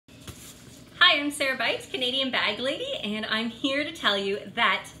Hi, I'm Sarah Bites, Canadian Bag Lady, and I'm here to tell you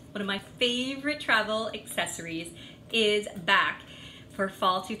that one of my favorite travel accessories is back for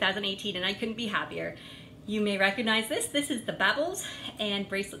fall 2018, and I couldn't be happier. You may recognize this. This is the Baubles and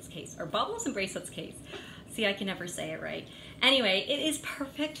Bracelets case, or Baubles and Bracelets case. See, I can never say it right. Anyway, it is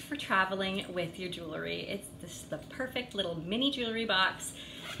perfect for traveling with your jewelry. It's the perfect little mini jewelry box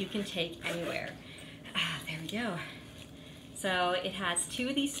you can take anywhere. There we go. So it has two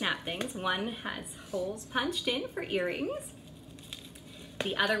of these snap things. One has holes punched in for earrings.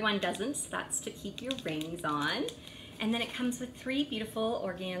 The other one doesn't, so that's to keep your rings on. And then it comes with three beautiful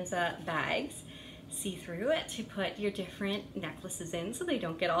organza bags, see-through, to put your different necklaces in so they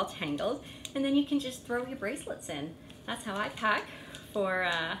don't get all tangled. And then you can just throw your bracelets in. That's how I pack for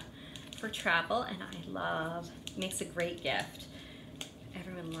travel, and makes a great gift.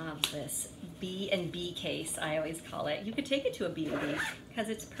 Everyone loves this B&B case, I always call it. You could take it to a B&B because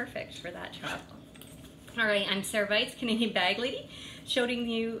it's perfect for that travel. All right, I'm Sarah Bites, Canadian Bag Lady, showing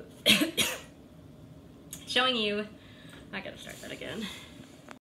you, I gotta start that again.